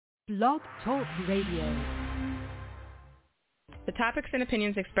Blog Talk Radio. The topics and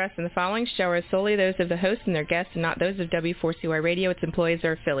opinions expressed in the following show are solely those of the host and their guests and not those of W4CY Radio, its employees,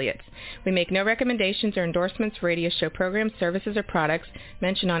 or affiliates. We make no recommendations or endorsements for radio show programs, services, or products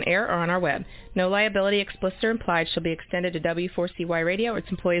mentioned on air or on our web. No liability, explicit or implied, shall be extended to W4CY Radio or its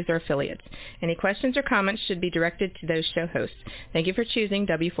employees or affiliates. Any questions or comments should be directed to those show hosts. Thank you for choosing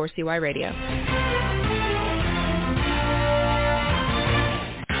W4CY Radio.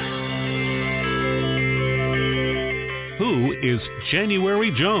 Who is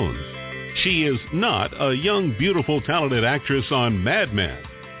January Jones? She is not a young, beautiful, talented actress on Mad Men.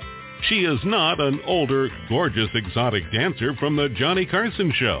 She is not an older, gorgeous, exotic dancer from the Johnny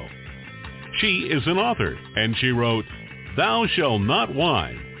Carson show. She is an author, and she wrote, Thou Shalt Not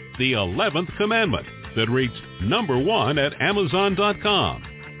Whine, the 11th Commandment, that reached #1 at Amazon.com.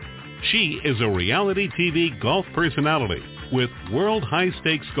 She is a reality TV golf personality with World High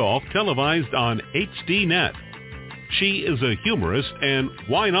Stakes Golf televised on HDNet. She is a humorist and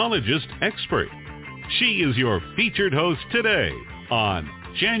winologist expert. She is your featured host today on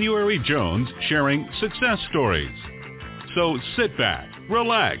January Jones Sharing Success Stories. So sit back,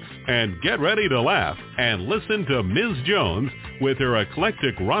 relax, and get ready to laugh and listen to Ms. Jones with her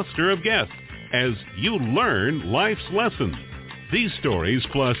eclectic roster of guests as you learn life's lessons. These stories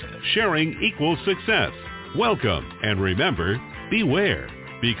plus sharing equals success. Welcome, and remember, beware,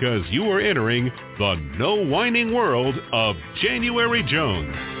 because you are entering the no whining world of January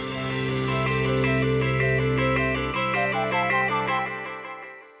Jones.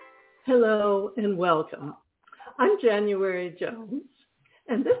 Hello and welcome. I'm January Jones,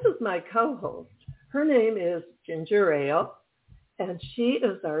 and this is my co-host. Her name is Ginger Ale, and she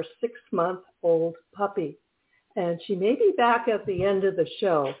is our 6-month-old puppy. And she may be back at the end of the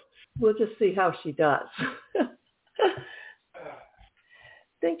show. We'll just see how she does.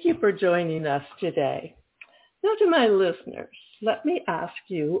 Thank you for joining us today. Now to my listeners, let me ask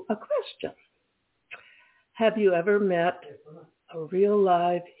you a question. Have you ever met a real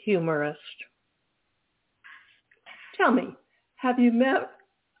live humorist? Tell me, have you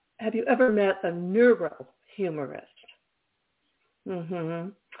ever met a neurohumorist?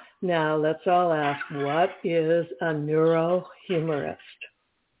 Now let's all ask, what is a neurohumorist?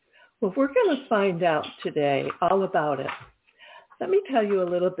 Well, we're going to find out today all about it. Let me tell you a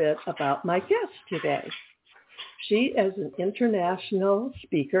little bit about my guest today. She is an international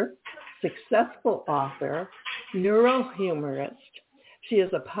speaker, successful author, neurohumorist. She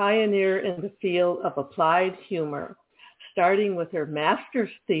is a pioneer in the field of applied humor, starting with her master's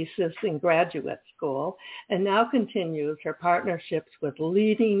thesis in graduate school, and now continues her partnerships with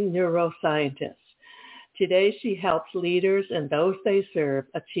leading neuroscientists. Today, she helps leaders and those they serve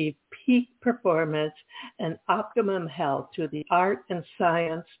achieve peak performance and optimum health through the art and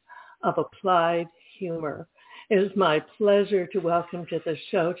science of applied humor. It is my pleasure to welcome to the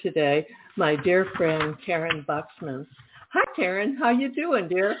show today my dear friend, Karyn Buxman. Hi, Karyn. How you doing,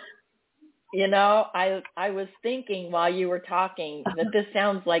 dear? You know, I was thinking while you were talking that this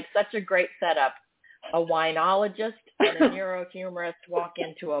sounds like such a great setup. A winologist and a neurohumorist walk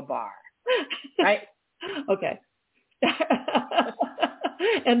into a bar, right? Okay.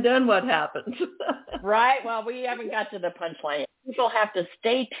 And then what happens? Right. Well, we haven't got to the punchline. People have to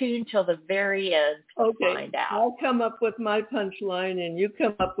stay tuned till the very end to find out. I'll come up with my punchline and you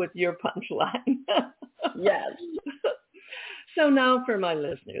come up with your punchline. Yes. So now for my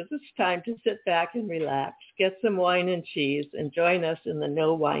listeners, it's time to sit back and relax, get some wine and cheese, and join us in the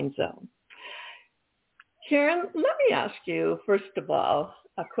no wine zone. Karyn, let me ask you, first of all,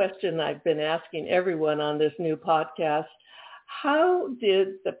 a question I've been asking everyone on this new podcast. How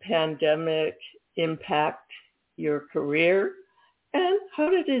did the pandemic impact your career, and how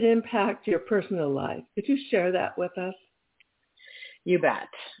did it impact your personal life? Could you share that with us? You bet.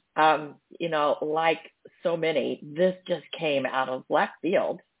 You know, like so many, this just came out of left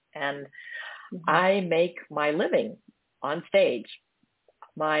field, and I make my living on stage.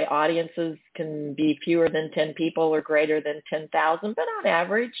 My audiences can be fewer than 10 people or greater than 10,000, but on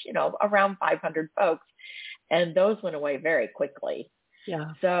average, you know, around 500 folks. And those went away very quickly.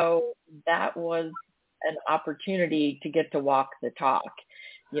 Yeah. So that was an opportunity to get to walk the talk.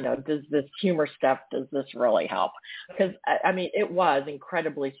 You know, does this humor stuff, does this really help? Because, I mean, it was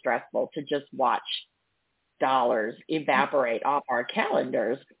incredibly stressful to just watch dollars evaporate off our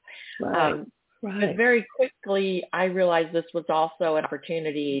calendars. Right. But very quickly, I realized this was also an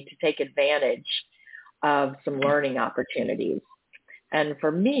opportunity to take advantage of some learning opportunities. And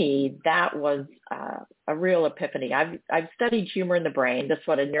for me, that was a real epiphany. I've studied humor in the brain. That's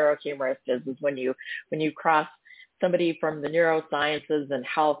what a neurohumorist is when you cross somebody from the neurosciences and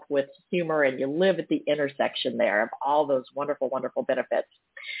health with humor, and you live at the intersection there of all those wonderful, wonderful benefits.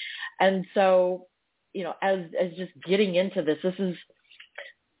 And so, as just getting into this is,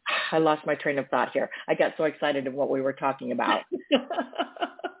 I lost my train of thought here. I got so excited of what we were talking about.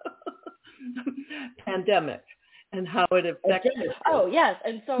 Pandemic and how it affected. Oh, yes.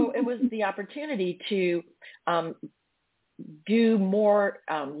 And so it was the opportunity to do more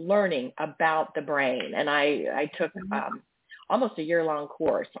learning about the brain. And I took almost a year-long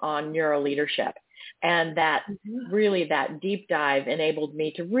course on neuroleadership. And that really, that deep dive enabled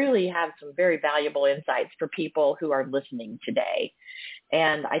me to really have some very valuable insights for people who are listening today.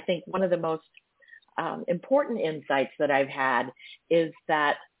 And I think one of the most important insights that I've had is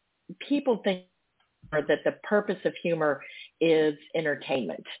that people think that the purpose of humor is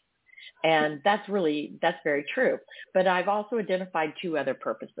entertainment. And that's very true. But I've also identified two other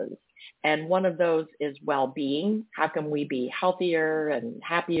purposes. And one of those is well-being. How can we be healthier and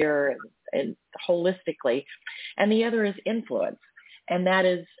happier and holistically? And the other is influence. And that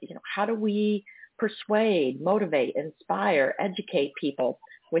is, how do we persuade, motivate, inspire, educate people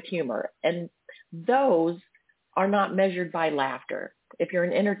with humor? And those are not measured by laughter. If you're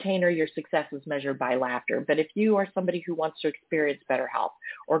an entertainer, your success is measured by laughter. But if you are somebody who wants to experience better health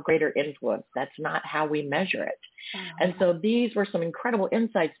or greater influence, that's not how we measure it. And so these were some incredible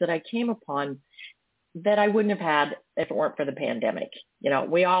insights that I came upon that I wouldn't have had if it weren't for the pandemic.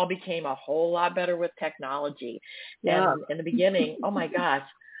 We all became a whole lot better with technology. Yeah. And in the beginning, oh my gosh,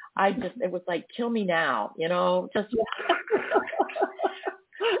 it was like, kill me now, it was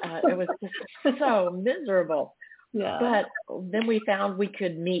just so miserable. Yeah. But then we found we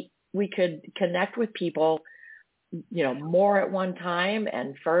could connect with people, more at one time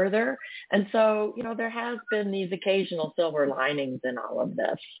and further. And so, there has been these occasional silver linings in all of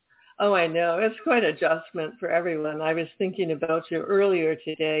this. Oh, I know. It's quite an adjustment for everyone. I was thinking about you earlier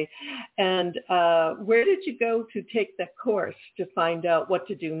today. And where did you go to take the course to find out what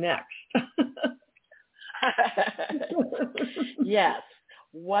to do next? Yes.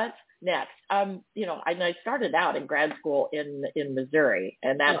 What next? I started out in grad school in Missouri,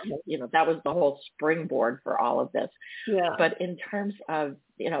 and that's, that was the whole springboard for all of this. Yeah. But in terms of,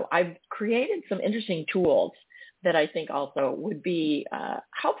 I've created some interesting tools that I think also would be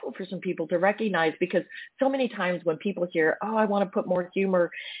helpful for some people to recognize, because so many times when people hear, oh, I want to put more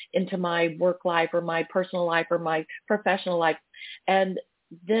humor into my work life or my personal life or my professional life, and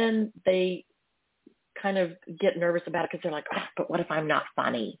then they kind of get nervous about it because they're like, oh, but what if I'm not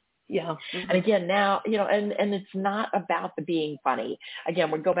funny? Yeah. Mm-hmm. And again, now, and it's not about the being funny.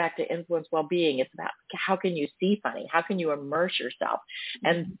 Again, we go back to influence well-being. It's about how can you see funny? How can you immerse yourself?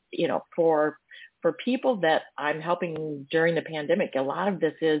 And, for people that I'm helping during the pandemic, a lot of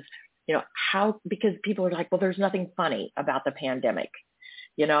this is, because people are like, well, there's nothing funny about the pandemic,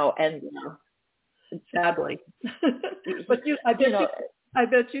 and sadly, but I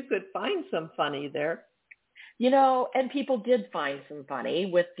bet you could find some funny there. And people did find some funny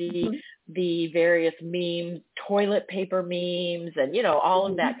with the various memes, toilet paper memes, and, all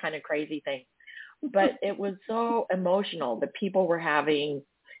of that kind of crazy thing. But it was so emotional that people were having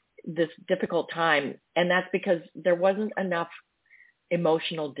this difficult time. And that's because there wasn't enough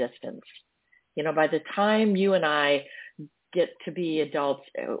emotional distance. By the time you and I get to be adults,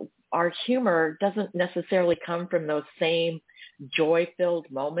 our humor doesn't necessarily come from those same joy-filled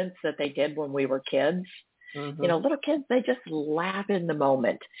moments that they did when we were kids. Mm-hmm. Little kids, they just laugh in the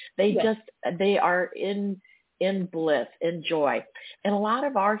moment. They are in bliss, in joy. And a lot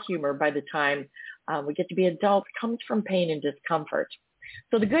of our humor by the time we get to be adults comes from pain and discomfort.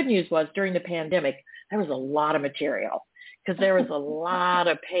 So the good news was during the pandemic, there was a lot of material because there was a lot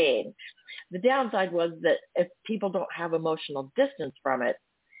of pain. The downside was that if people don't have emotional distance from it,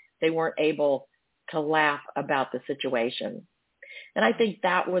 they weren't able to laugh about the situation. And I think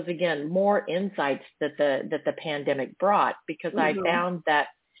that was, again, more insights that the pandemic brought, because I found that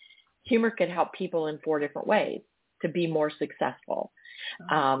humor could help people in 4 different ways to be more successful.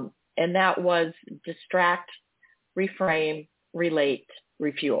 And that was distract, reframe, relate,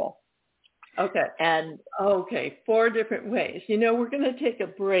 refuel. Okay. 4 different ways. We're going to take a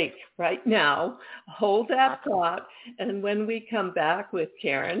break right now. Hold that thought. And when we come back with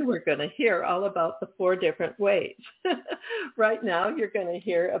Karyn, we're going to hear all about the 4 different ways. Right now, you're going to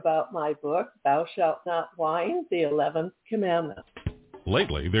hear about my book, Thou Shalt Not Whine, the 11th Commandment.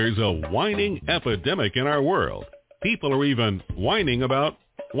 Lately, there's a whining epidemic in our world. People are even whining about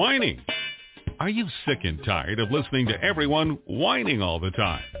whining. Are you sick and tired of listening to everyone whining all the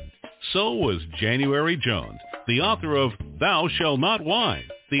time? So was January Jones, the author of Thou Shalt Not Whine,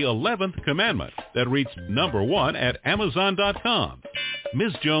 The 11th Commandment, that reached #1 at Amazon.com.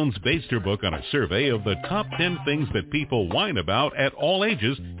 Ms. Jones based her book on a survey of the top 10 things that people whine about at all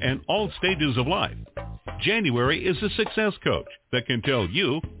ages and all stages of life. January is a success coach that can tell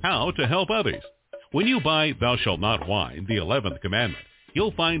you how to help others. When you buy Thou Shalt Not Whine, the 11th Commandment,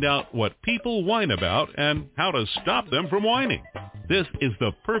 you'll find out what people whine about and how to stop them from whining. This is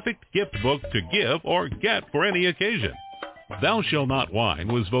the perfect gift book to give or get for any occasion. Thou Shalt Not Whine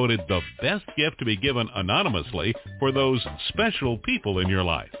was voted the best gift to be given anonymously for those special people in your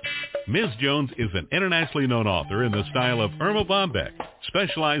life. Ms. Jones is an internationally known author in the style of Irma Bombeck,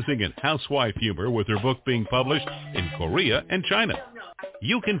 specializing in housewife humor, with her book being published in Korea and China.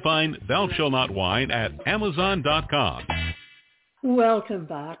 You can find Thou Shalt Not Whine at Amazon.com. Welcome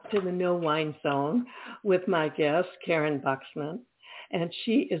back to the No Wine Zone with my guest, Karyn Buxman. And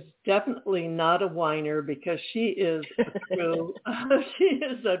she is definitely not a whiner, because she is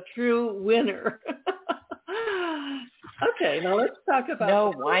a true winner. Okay, now let's talk about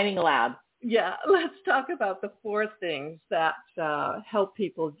no whining allowed. Yeah, let's talk about the 4 things that help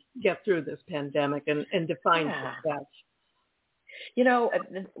people get through this pandemic and define success. You know,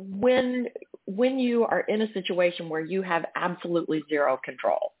 when you are in a situation where you have absolutely zero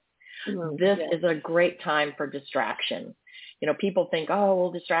control, this is a great time for distraction. You know, people think, oh,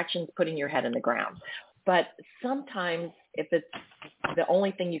 well, distraction's putting your head in the ground. But sometimes if it's the only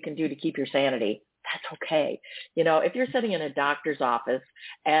thing you can do to keep your sanity, that's okay. You know, if you're sitting in a doctor's office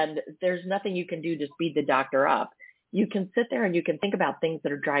and there's nothing you can do to speed the doctor up, you can sit there and you can think about things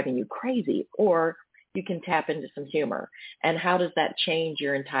that are driving you crazy, or you can tap into some humor. And how does that change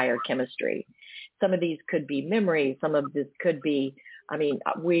your entire chemistry? Some of these could be memory. Some of this could be, I mean,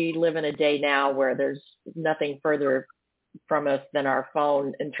 we live in a day now where there's nothing further from us than our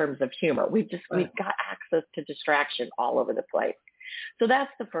phone in terms of humor. We've got access to distraction all over the place. So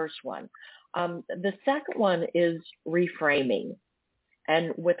that's the first one. The second one is reframing.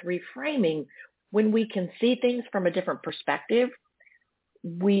 And with reframing, when we can see things from a different perspective,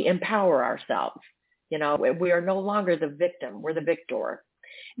 we empower ourselves. You know, we are no longer the victim, we're the victor.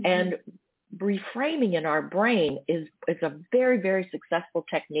 Mm-hmm. And reframing in our brain is a very, very successful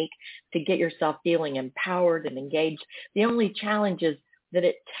technique to get yourself feeling empowered and engaged. The only challenge is that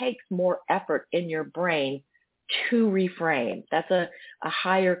it takes more effort in your brain to reframe. That's a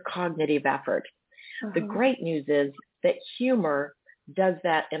higher cognitive effort. Uh-huh. The great news is that humor does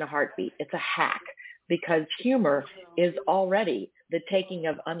that in a heartbeat. It's a hack, because humor is already the taking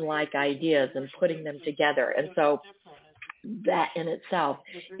of unlike ideas and putting them together. And so that in itself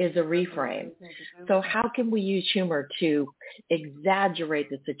is a reframe. So how can we use humor to exaggerate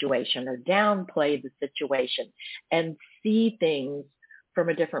the situation or downplay the situation and see things from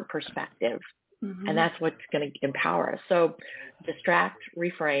a different perspective? Mm-hmm. And that's what's going to empower us. So distract,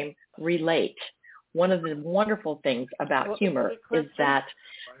 reframe, relate. One of the wonderful things about humor is that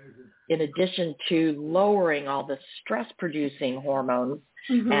in addition to lowering all the stress-producing hormones,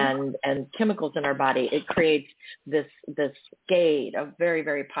 mm-hmm. and chemicals in our body, it creates this cascade of very,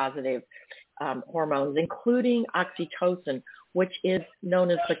 very positive hormones, including oxytocin, which is known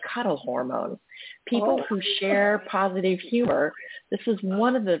as the cuddle hormone. People who share positive humor, this is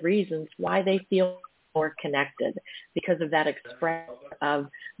one of the reasons why they feel more connected, because of that expression of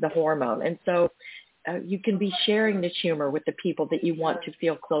the hormone. And so you can be sharing this humor with the people that you want to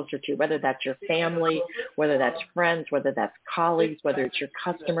feel closer to, whether that's your family, whether that's friends, whether that's colleagues, whether it's your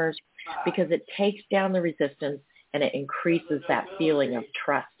customers, because it takes down the resistance and it increases that feeling of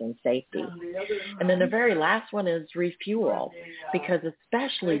trust and safety. And then the very last one is refuel, because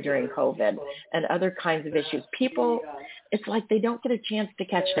especially during COVID and other kinds of issues, people, it's like they don't get a chance to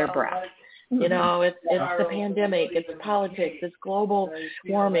catch their breath. You know, it's the pandemic, it's politics, it's global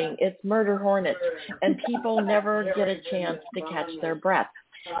warming, it's murder hornets, and people never get a chance to catch their breath.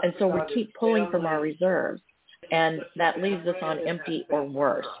 And so we keep pulling from our reserves, and that leaves us on empty or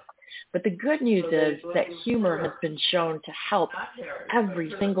worse. But the good news is that humor has been shown to help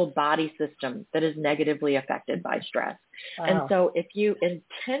every single body system that is negatively affected by stress. Wow. And so if you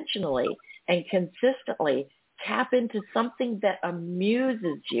intentionally and consistently tap into something that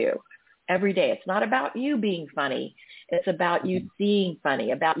amuses you every day, it's not about you being funny. It's about you seeing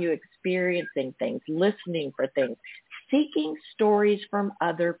funny, about you experiencing things, listening for things, seeking stories from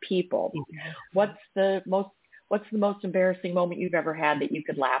other people. What's the most embarrassing moment you've ever had that you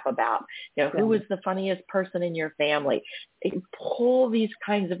could laugh about? You know, who was the funniest person in your family? Pull these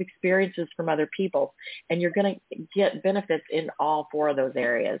kinds of experiences from other people, and you're going to get benefits in all 4 of those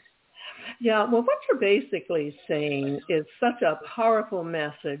areas. Yeah, well, what you're basically saying is such a powerful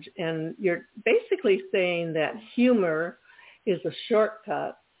message, and you're basically saying that humor is a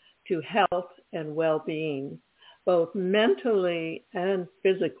shortcut to health and well-being, both mentally and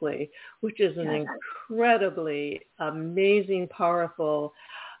physically, which is an incredibly amazing, powerful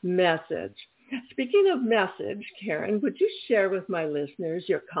message. Speaking of message, Karyn, would you share with my listeners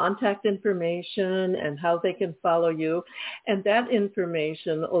your contact information and how they can follow you? And that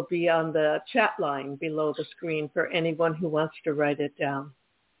information will be on the chat line below the screen for anyone who wants to write it down.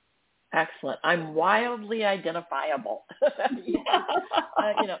 Excellent. I'm wildly identifiable.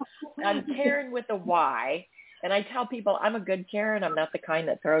 I'm Karyn with a Y, and I tell people I'm a good Karyn. I'm not the kind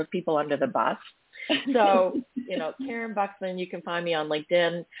that throws people under the bus. So, Karyn Buxman, you can find me on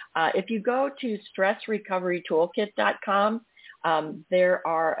LinkedIn. If you go to stressrecoverytoolkit.com, there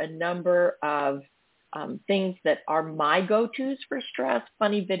are a number of things that are my go-tos for stress,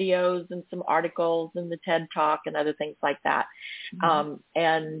 funny videos and some articles and the TED Talk and other things like that.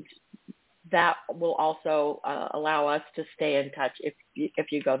 And that will also allow us to stay in touch if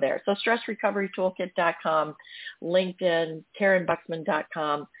you go there. So stressrecoverytoolkit.com, LinkedIn,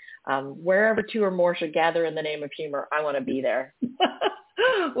 KarynBuxman.com. Wherever two or more should gather in the name of humor, I want to be there.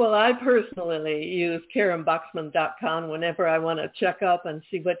 Well, I personally use KarynBuxman.com whenever I want to check up and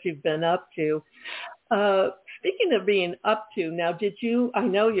see what you've been up to. Speaking of being up to, now I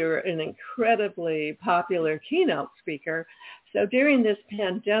know you're an incredibly popular keynote speaker. So during this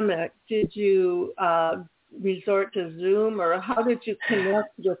pandemic, did you resort to Zoom, or how did you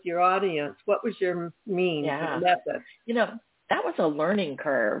connect with your audience? What was your method? That was a learning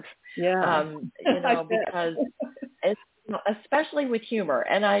curve. Yeah. Because especially with humor,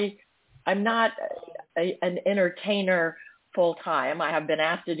 and I'm not an entertainer full time. I have been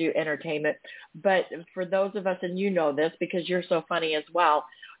asked to do entertainment, but for those of us, and you know this because you're so funny as well,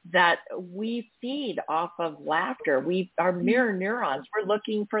 that we feed off of laughter. We are mirror neurons. We're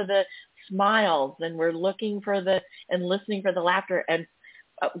looking for the smiles, and we're looking for and listening for the laughter. And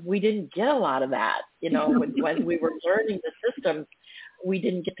we didn't get a lot of that, when we were learning the system. We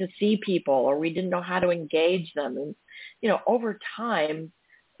didn't get to see people, or we didn't know how to engage them. And, over time,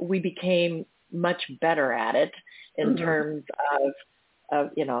 we became much better at it in terms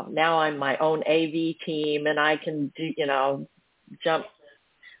of, now I'm my own AV team, and I can do, jump,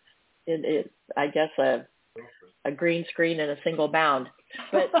 I guess, a green screen in a single bound.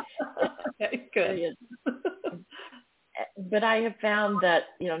 But okay, good. But I have found that,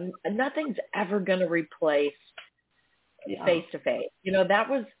 nothing's ever going to replace face-to-face. That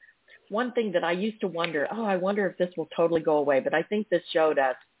was one thing that I used to wonder, I wonder if this will totally go away. But I think this showed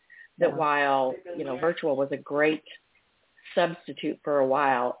us that while, virtual was a great substitute for a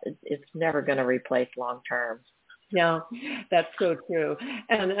while, it's never going to replace long-term. Yeah, that's so true.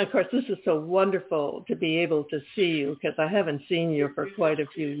 And of course, this is so wonderful to be able to see you, because I haven't seen you for quite a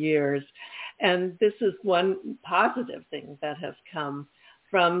few years. And this is one positive thing that has come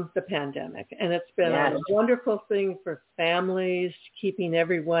from the pandemic. And it's been a wonderful thing for families, keeping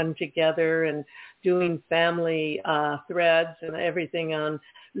everyone together and doing family threads and everything on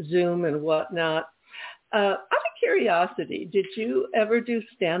Zoom and whatnot. Out of curiosity, did you ever do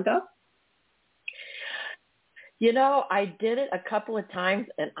stand-up? I did it a couple of times,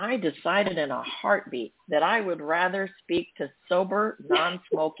 and I decided in a heartbeat that I would rather speak to sober,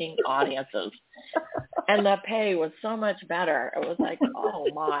 non-smoking audiences. And the pay was so much better. It was like, oh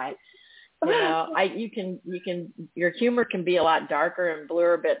my, your humor can be a lot darker and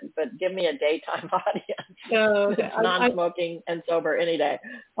bluer, but give me a daytime audience. It's non-smoking and sober any day.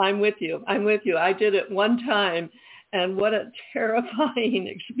 I'm with you. I did it one time. And what a terrifying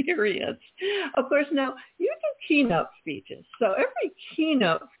experience. Of course, now you do keynote speeches. So every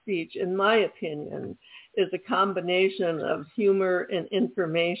keynote speech, in my opinion, is a combination of humor and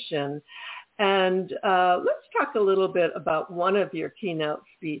information. And let's talk a little bit about one of your keynote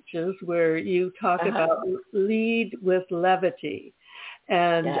speeches where you talk about lead with levity.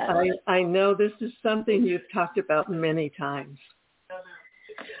 And I know this is something you've talked about many times.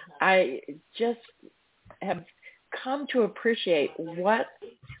 I just have come to appreciate what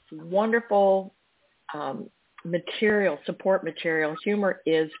wonderful support material humor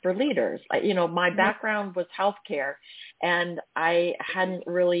is for leaders. My background was healthcare, and I hadn't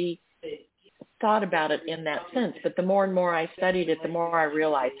really thought about it in that sense. But the more and more I studied it, the more I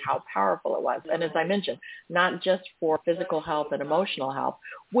realized how powerful it was. And as I mentioned, not just for physical health and emotional health,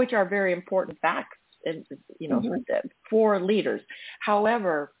 which are very important facts, for leaders.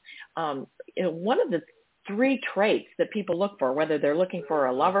 However, one of the 3 traits that people look for, whether they're looking for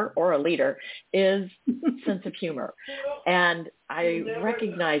a lover or a leader, is sense of humor. And I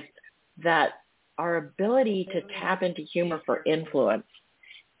recognized that our ability to tap into humor for influence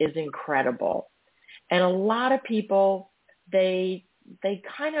is incredible. And a lot of people, they they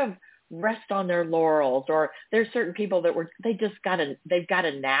kind of rest on their laurels, or there's certain people that they've got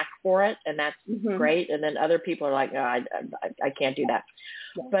a knack for it, and that's great. And then other people are like, no, I can't do that.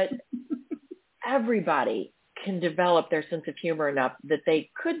 Yeah. But everybody can develop their sense of humor enough that they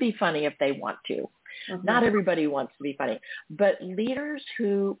could be funny if they want to. Not everybody wants to be funny, but leaders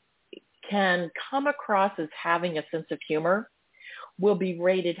who can come across as having a sense of humor will be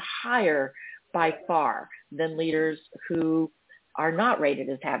rated higher by far than leaders who are not rated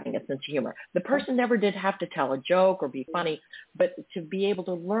as having a sense of humor. The person never did have to tell a joke or be funny, but to be able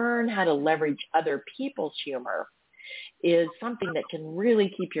to learn how to leverage other people's humor is something that can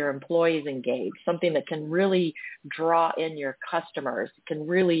really keep your employees engaged, something that can really draw in your customers, can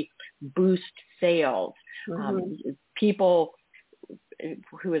really boost sales. People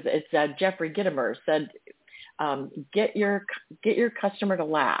Jeffrey Gitomer said, get your customer to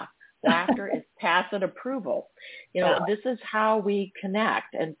laugh. Laughter is tacit approval. This is how we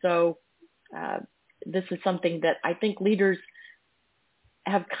connect. And so this is something that I think leaders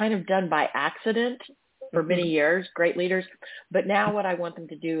have kind of done by accident for many years, great leaders. But now what I want them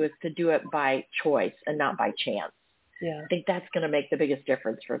to do is to do it by choice and not by chance. Yeah. I think that's going to make the biggest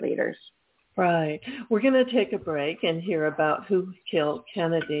difference for leaders. Right. We're going to take a break and hear about who killed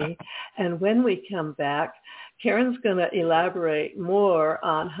Kennedy. And when we come back, Karyn's going to elaborate more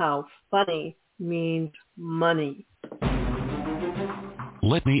on how funny means money.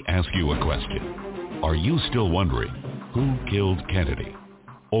 Let me ask you a question. Are you still wondering who killed Kennedy?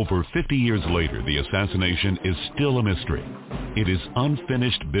 Over 50 years later, the assassination is still a mystery. It is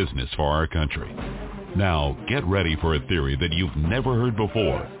unfinished business for our country. Now, get ready for a theory that you've never heard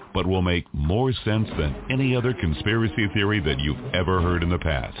before, but will make more sense than any other conspiracy theory that you've ever heard in the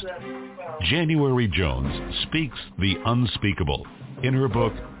past. January Jones speaks the unspeakable in her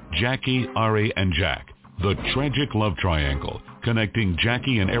book, Jackie, Ari, and Jack, the tragic love triangle connecting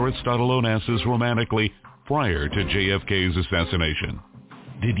Jackie and Aristotle Onassis romantically prior to JFK's assassination.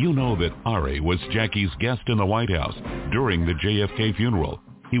 Did you know that Ari was Jackie's guest in the White House during the JFK funeral?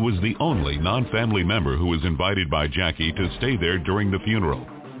 He was the only non-family member who was invited by Jackie to stay there during the funeral.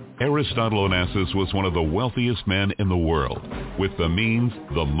 Aristotle Onassis was one of the wealthiest men in the world, with the means,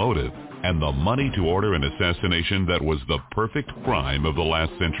 the motive, and the money to order an assassination that was the perfect crime of the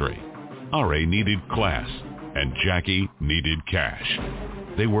last century. Ari needed class, and Jackie needed cash.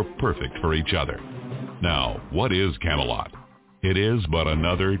 They were perfect for each other. Now, what is Camelot? It is but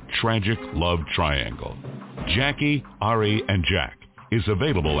another tragic love triangle. Jackie, Ari, and Jack is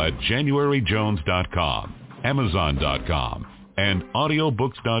available at JanuaryJones.com, Amazon.com, and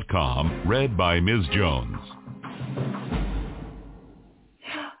audiobooks.com, read by Ms. Jones.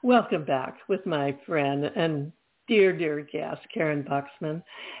 Welcome back with my friend and dear guest, Karyn Buxman.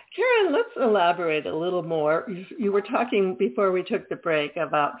 Karyn, let's elaborate a little more. You were talking before we took the break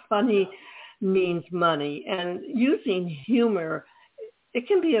about funny means money, and using humor, it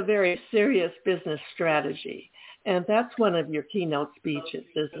can be a very serious business strategy. And that's one of your keynote speeches,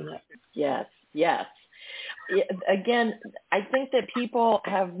 isn't it? Yes. Again, I think that people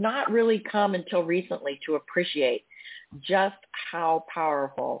have not really come until recently to appreciate just how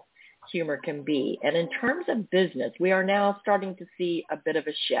powerful humor can be. And in terms of business, we are now starting to see a bit of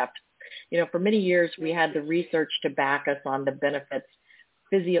a shift. For many years, we had the research to back us on the benefits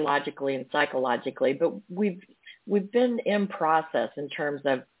physiologically and psychologically, but we've been in process in terms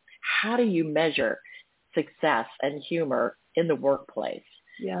of how do you measure success and humor in the workplace.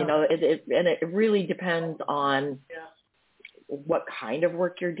 Yeah. It really depends on what kind of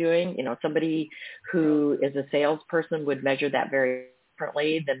work you're doing. Somebody who is a salesperson would measure that very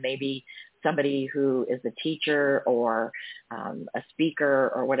differently than maybe somebody who is a teacher or a speaker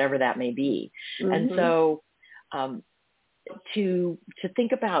or whatever that may be. Mm-hmm. And so to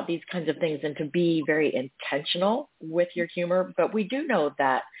think about these kinds of things and to be very intentional with your humor. But we do know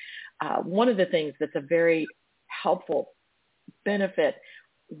that one of the things that's a very helpful benefit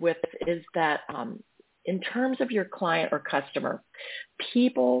with is that in terms of your client or customer,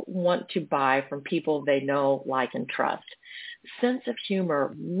 people want to buy from people they know, like, and trust. Sense of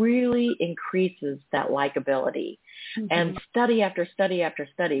humor really increases that likability. Mm-hmm. And study after study after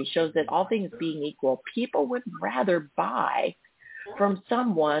study shows that all things being equal, people would rather buy from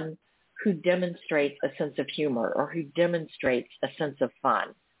someone who demonstrates a sense of humor or who demonstrates a sense of fun.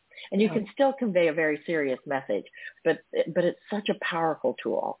 And you can still convey a very serious message, but it's such a powerful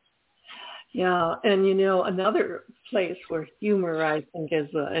tool. Yeah, and another place where humor, I think, is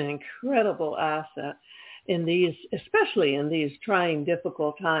an incredible asset in these, especially in these trying,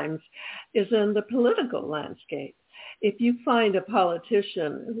 difficult times, is in the political landscape. If you find a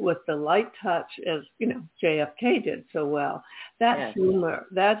politician with the light touch, as JFK did so well, that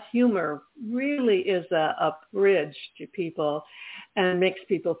humor really is a bridge to people and makes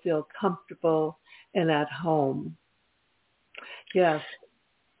people feel comfortable and at home. Yes.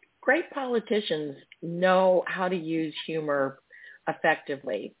 Great politicians know how to use humor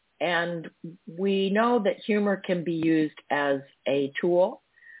effectively. And we know that humor can be used as a tool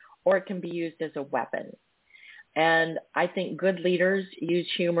or it can be used as a weapon. And I think good leaders use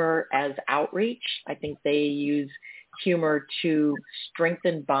humor as outreach. I think they use humor to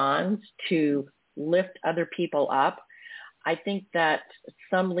strengthen bonds, to lift other people up. I think that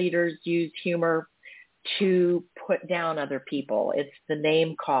some leaders use humor to put down other people. It's the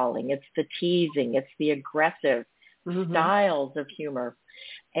name calling, it's the teasing, it's the aggressive styles of humor.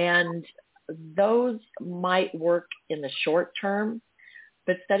 And those might work in the short term,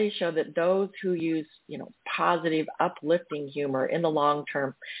 but studies show that those who use, positive, uplifting humor in the long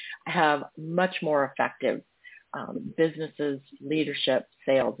term have much more effective businesses, leadership,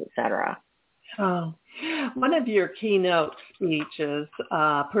 sales, etc. Oh, one of your keynote speeches,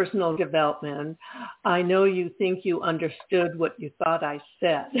 personal development, I know you think you understood what you thought I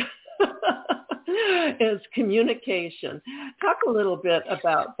said, is communication. Talk a little bit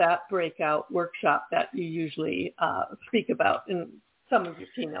about that breakout workshop that you usually speak about in some of your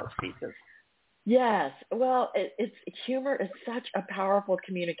keynote speeches. Yes. Well, humor is such a powerful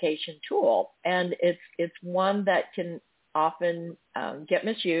communication tool, and it's one that can often get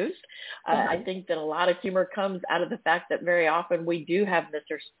misused. I think that a lot of humor comes out of the fact that very often we do have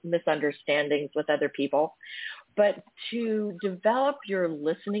misunderstandings with other people. But to develop your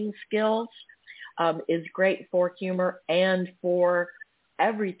listening skills is great for humor and for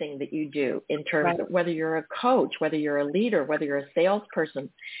everything that you do in terms of whether you're a coach, whether you're a leader, whether you're a salesperson.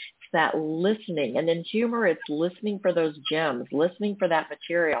 It's that listening. And in humor, it's listening for those gems, listening for that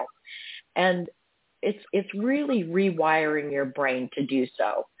material. And it's really rewiring your brain to do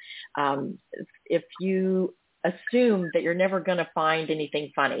so. If you assume that you're never going to find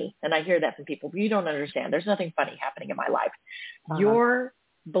anything funny, and I hear that from people, you don't understand, there's nothing funny happening in my life. Your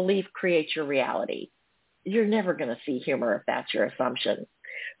belief creates your reality. You're never going to see humor if that's your assumption.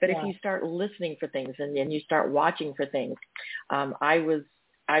 But if you start listening for things and you start watching for things, I was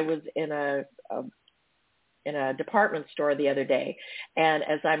in a department store the other day, and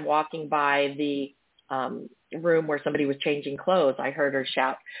as I'm walking by the room where somebody was changing clothes, I heard her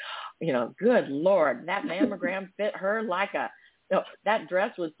shout, good Lord, that mammogram fit her like that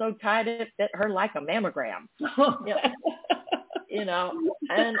dress was so tight it fit her like a mammogram.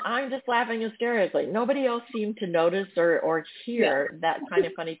 And I'm just laughing hysterically. Nobody else seemed to notice or hear that kind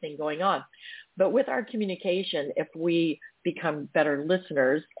of funny thing going on. But with our communication, if we become better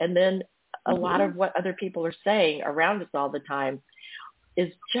listeners, and then a lot of what other people are saying around us all the time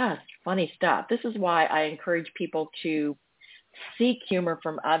is just funny stuff. This is why I encourage people to seek humor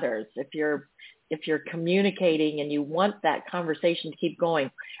from others. If you're communicating and you want that conversation to keep going,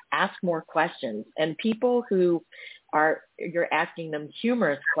 ask more questions. And people who you're asking them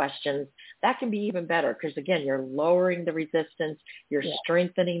humorous questions, that can be even better because, again, you're lowering the resistance, you're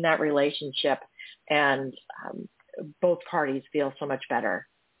strengthening that relationship, and both parties feel so much better.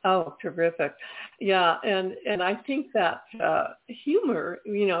 Oh, terrific. Yeah, and I think that humor,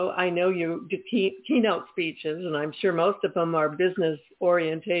 I know you do keynote speeches, and I'm sure most of them are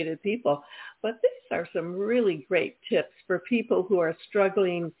business-orientated people, but these are some really great tips for people who are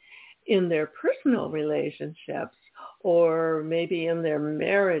struggling in their personal relationships or maybe in their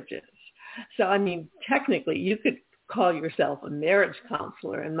marriages. So, I mean, technically, you could call yourself a marriage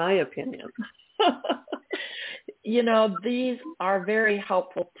counselor, in my opinion. These are very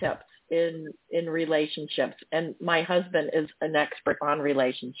helpful tips in relationships. And my husband is an expert on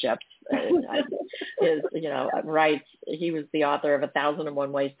relationships. Writes, he was the author of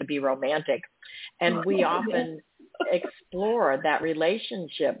 1,001 Ways to Be Romantic. And we often explore that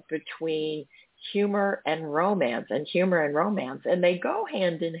relationship between humor and romance. And they go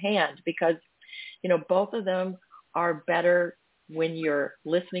hand in hand because, both of them are better when you're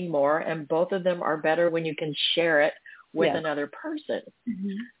listening more, and both of them are better when you can share it with another person.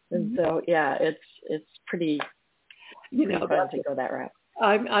 And so, it's pretty fun to go that route.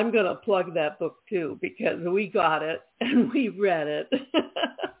 I'm going to plug that book too, because we got it and we read it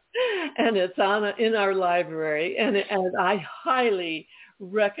and it's in our library, and I highly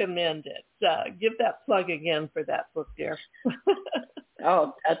recommend it. Give that plug again for that book, dear.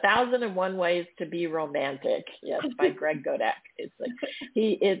 1,001 Ways to Be Romantic. Yes, by Greg Godak. It's like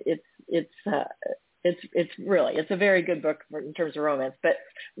It's a very good book in terms of romance, but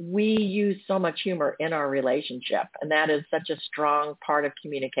we use so much humor in our relationship, and that is such a strong part of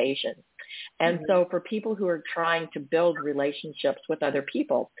communication. And so for people who are trying to build relationships with other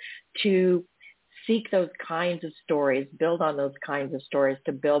people, to seek those kinds of stories, build on those kinds of stories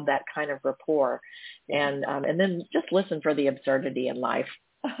to build that kind of rapport, and then just listen for the absurdity in life.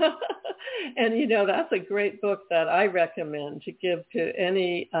 And, that's a great book that I recommend to give to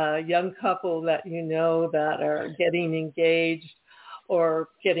any young couple that that are getting engaged or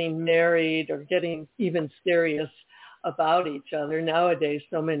getting married or getting even serious about each other. Nowadays,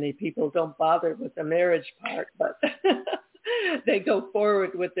 so many people don't bother with the marriage part, but they go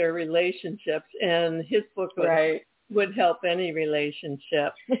forward with their relationships. And his book would help any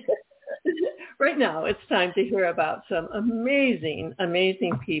relationship. Right now, it's time to hear about some amazing,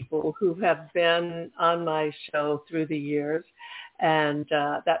 amazing people who have been on my show through the years. And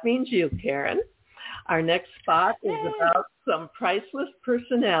that means you, Karyn. Our next spot is about some priceless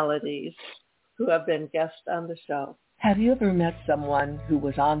personalities who have been guests on the show. Have you ever met someone who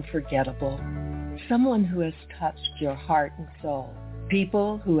was unforgettable? Someone who has touched your heart and soul?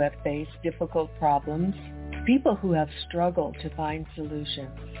 People who have faced difficult problems? People who have struggled to find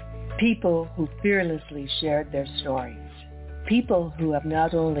solutions? People who fearlessly shared their stories. People who have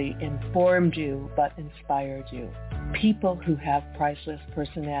not only informed you, but inspired you. People who have priceless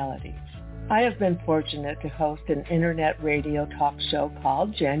personalities. I have been fortunate to host an internet radio talk show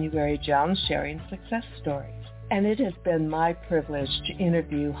called January Jones Sharing Success Stories. And it has been my privilege to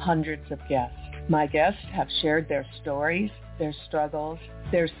interview hundreds of guests. My guests have shared their stories, their struggles,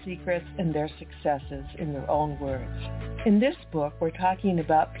 their secrets, and their successes in their own words. In this book, we're talking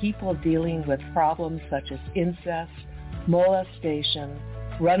about people dealing with problems such as incest, molestation,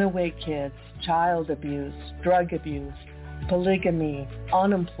 runaway kids, child abuse, drug abuse, polygamy,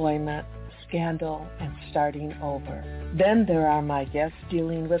 unemployment, scandal, and starting over. Then there are my guests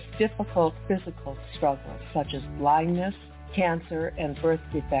dealing with difficult physical struggles such as blindness, cancer, and birth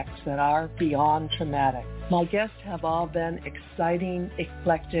defects that are beyond traumatic. My guests have all been exciting,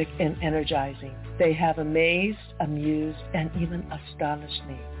 eclectic, and energizing. They have amazed, amused, and even astonished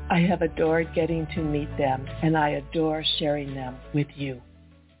me. I have adored getting to meet them, and I adore sharing them with you.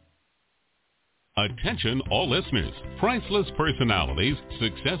 Attention all listeners. Priceless Personalities,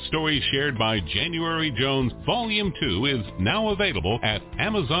 Success Stories Shared by January Jones, Volume 2 is now available at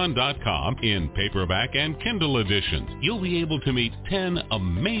Amazon.com in paperback and Kindle editions. You'll be able to meet 10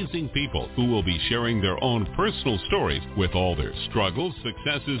 amazing people who will be sharing their own personal stories with all their struggles,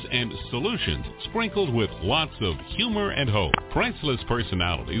 successes, and solutions, sprinkled with lots of humor and hope. Priceless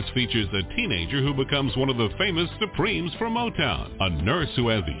Personalities features a teenager who becomes one of the famous Supremes from Motown, a nurse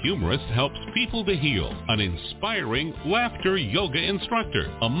who as a humorist helps people to heal, an inspiring laughter yoga instructor,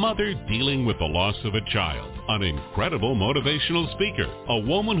 a mother dealing with the loss of a child, an incredible motivational speaker, a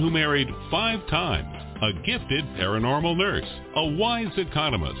woman who married 5 times, a gifted paranormal nurse, a wise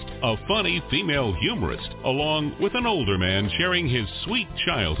economist, a funny female humorist, along with an older man sharing his sweet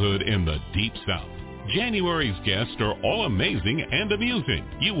childhood in the Deep South. January's guests are all amazing and amusing.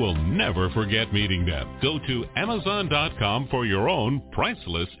 You will never forget meeting them. Go to Amazon.com for your own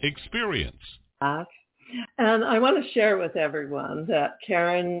priceless experience. And I want to share with everyone that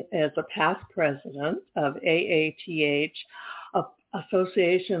Karyn is a past president of AATH,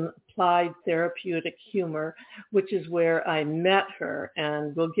 Association Applied Therapeutic Humor, which is where I met her.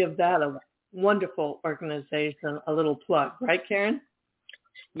 And we'll give that a wonderful organization a little plug. Right, Karyn?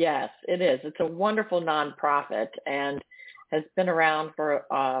 Yes, it is. It's a wonderful nonprofit and has been around for,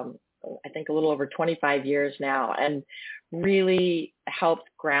 I think, a little over 25 years now, and really helps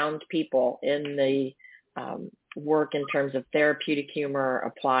ground people in the work in terms of therapeutic humor,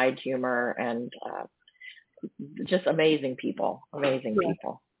 applied humor, and just amazing people,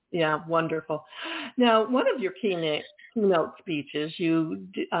 people. Yeah, wonderful. Now, one of your keynote speeches, you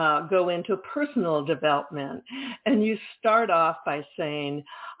go into personal development, and you start off by saying,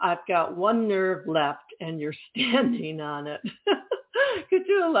 I've got one nerve left, and you're standing on it. Could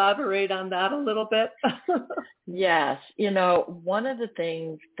you elaborate on that a little bit? Yes. One of the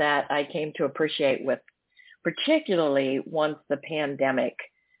things that I came to appreciate with, particularly once the pandemic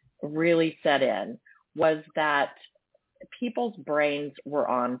really set in, was that people's brains were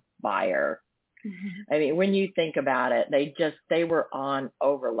on fire. Mm-hmm. I mean, when you think about it, they were on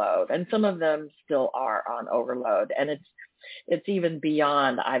overload, and some of them still are on overload. And it's even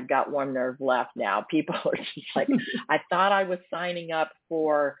beyond, I've got one nerve left now. People are just like, I thought I was signing up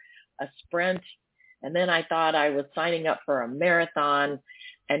for a sprint, and then I thought I was signing up for a marathon,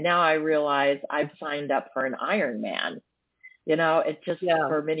 and now I realize I've signed up for an Ironman. It's just,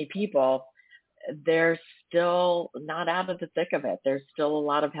 for many people, they're still not out of the thick of it. There's still a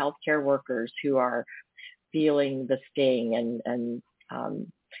lot of healthcare workers who are feeling the sting, and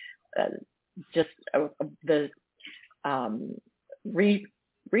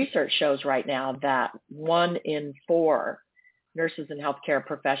research shows right now that 1 in 4 nurses and healthcare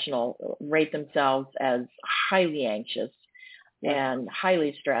professionals rate themselves as highly anxious and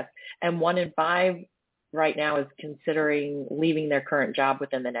highly stressed, and 1 in 5 right now is considering leaving their current job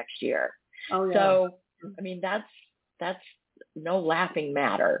within the next year. Oh, yeah. So, I mean, that's no laughing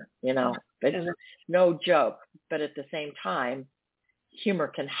matter, it's no joke, but at the same time, humor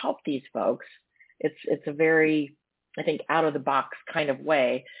can help these folks. It's a very, I think, out of the box kind of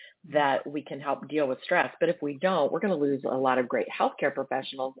way that we can help deal with stress. But if we don't, we're going to lose a lot of great healthcare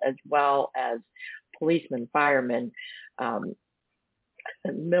professionals, as well as policemen, firemen,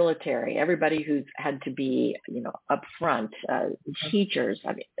 military, everybody who's had to be, up front, teachers.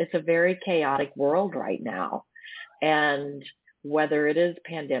 I mean, it's a very chaotic world right now. And whether it is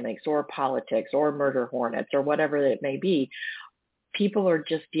pandemics or politics or murder hornets or whatever it may be, people are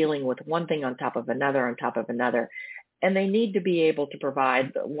just dealing with one thing on top of another on top of another. And they need to be able to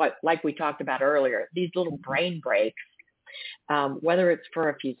provide what, like we talked about earlier, these little brain breaks, whether it's for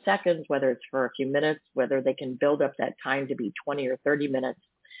a few seconds, whether it's for a few minutes, whether they can build up that time to be 20 or 30 minutes.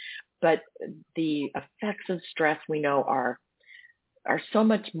 But the effects of stress, we know, are so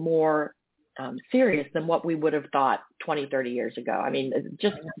much more serious than what we would have thought 20, 30 years ago. I mean,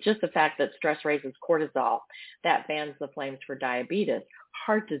 just the fact that stress raises cortisol, that fans the flames for diabetes,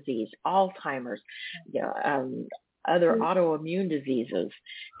 heart disease, Alzheimer's, other autoimmune diseases.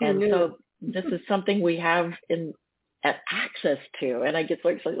 And so this is something we have access to. And I get so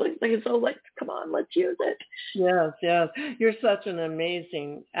excited. So come on, let's use it. Yes, yes. You're such an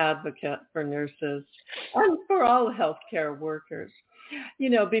amazing advocate for nurses and for all healthcare workers.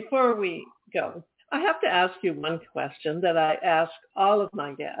 Before we go, I have to ask you one question that I ask all of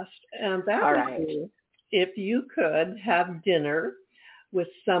my guests. And that would be, if you could have dinner with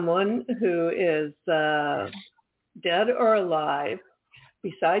someone who is dead or alive,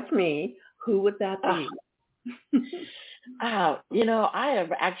 besides me, who would that be? I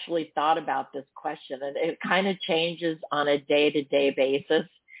have actually thought about this question, and it kind of changes on a day-to-day basis.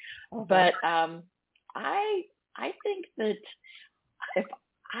 Okay. But I think that if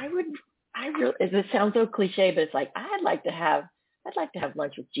I would, it sounds so cliche, but it's like I'd like to have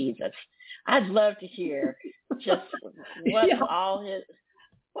lunch with Jesus. I'd love to hear just what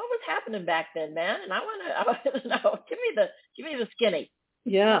what was happening back then, man. And I want to know. Give me the skinny.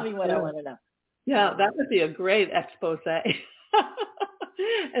 Yeah. Tell me what I want to know. Yeah, that would be a great expose. And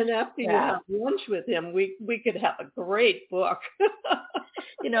after you have lunch with him, we could have a great book.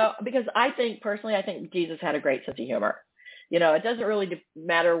 Because I think Jesus had a great sense of humor. It doesn't really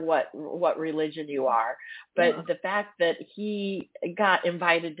matter what religion you are, but the fact that he got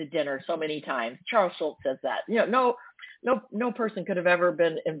invited to dinner so many times. Charles Schultz says that. No person could have ever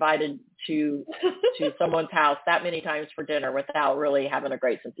been invited to someone's house that many times for dinner without really having a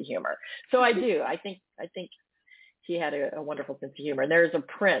great sense of humor. So I do. I think he had a wonderful sense of humor. And there's a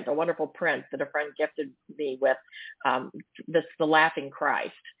wonderful print that a friend gifted me with. The Laughing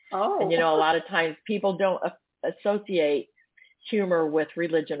Christ. Oh. And a lot of times people don't associate humor with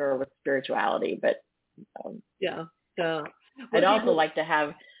religion or with spirituality, but I'd also like to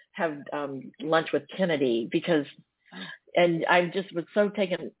have lunch with Kennedy, because. And I just was so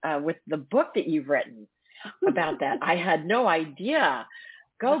taken with the book that you've written about that. I had no idea.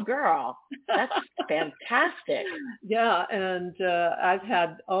 Go girl. That's fantastic. Yeah. And I've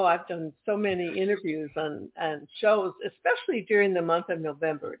done so many interviews and shows, especially during the month of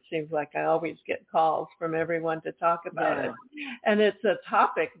November. It seems like I always get calls from everyone to talk about it. And it's a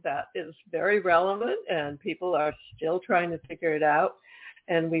topic that is very relevant, and people are still trying to figure it out.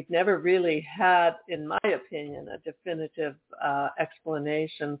 And we've never really had, in my opinion, a definitive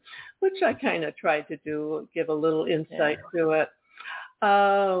explanation, which I kind of tried to do, give a little insight to it.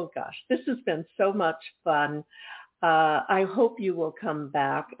 Oh, gosh, this has been so much fun. I hope you will come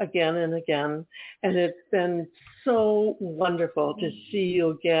back again and again. And it's been so wonderful to see you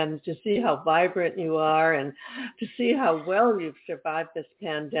again, to see how vibrant you are, and to see how well you've survived this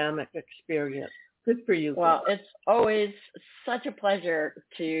pandemic experience. Good for you. Well, it's always such a pleasure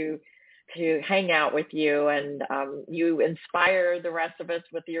to hang out with you, and you inspire the rest of us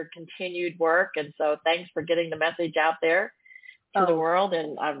with your continued work. And so thanks for getting the message out there to the world.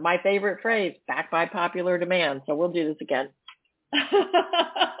 And my favorite phrase, back by popular demand. So we'll do this again.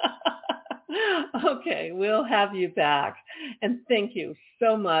 Okay, we'll have you back. And thank you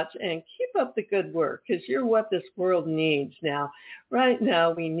so much. And keep up the good work because you're what this world needs now. Right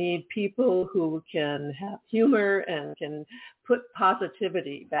now, we need people who can have humor and can put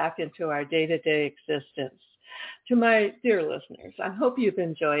positivity back into our day-to-day existence. To my dear listeners, I hope you've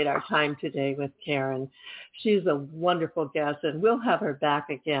enjoyed our time today with Karyn. She's a wonderful guest, and we'll have her back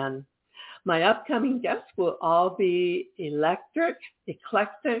again. My upcoming guests will all be electric,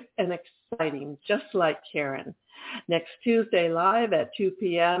 eclectic, and exciting, just like Karyn. Next Tuesday live at 2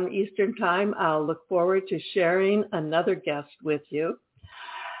 p.m. Eastern Time, I'll look forward to sharing another guest with you.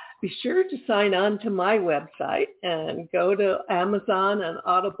 Be sure to sign on to my website and go to Amazon and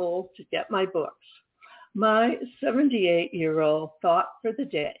Audible to get my books. My 78-year-old thought for the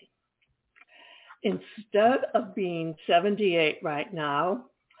day. Instead of being 78 right now,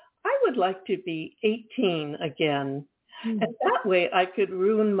 I would like to be 18 again. And that way I could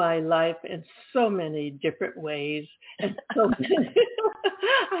ruin my life in so many different ways. And so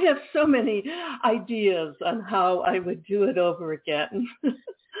I have so many ideas on how I would do it over again.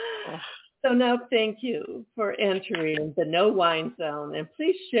 So now thank you for entering the No Whine Zone. And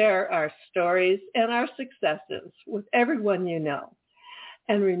please share our stories and our successes with everyone you know.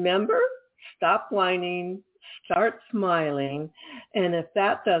 And remember, stop whining, start smiling, and if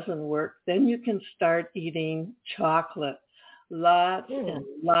that doesn't work, then you can start eating chocolate. Lots and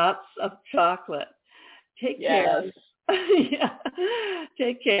lots of chocolate. Take care. Yeah.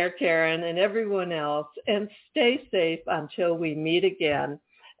 Take care, Karyn, and everyone else, and stay safe until we meet again.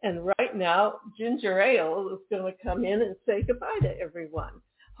 And right now, Ginger Ale is going to come in and say goodbye to everyone.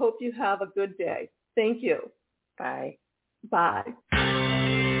 Hope you have a good day. Thank you. Bye. Bye.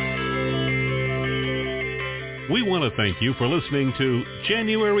 We want to thank you for listening to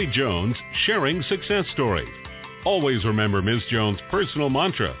January Jones Sharing Success Stories. Always remember Ms. Jones' personal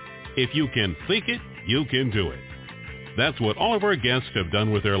mantra, if you can think it, you can do it. That's what all of our guests have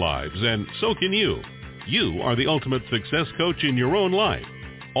done with their lives, and so can you. You are the ultimate success coach in your own life.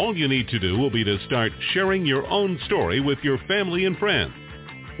 All you need to do will be to start sharing your own story with your family and friends.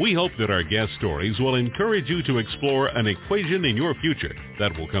 We hope that our guest stories will encourage you to explore an equation in your future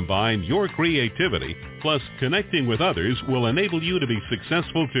that will combine your creativity plus connecting with others will enable you to be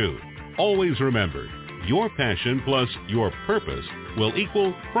successful too. Always remember, your passion plus your purpose will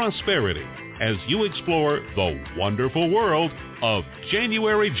equal prosperity as you explore the wonderful world of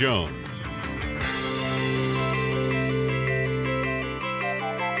January Jones.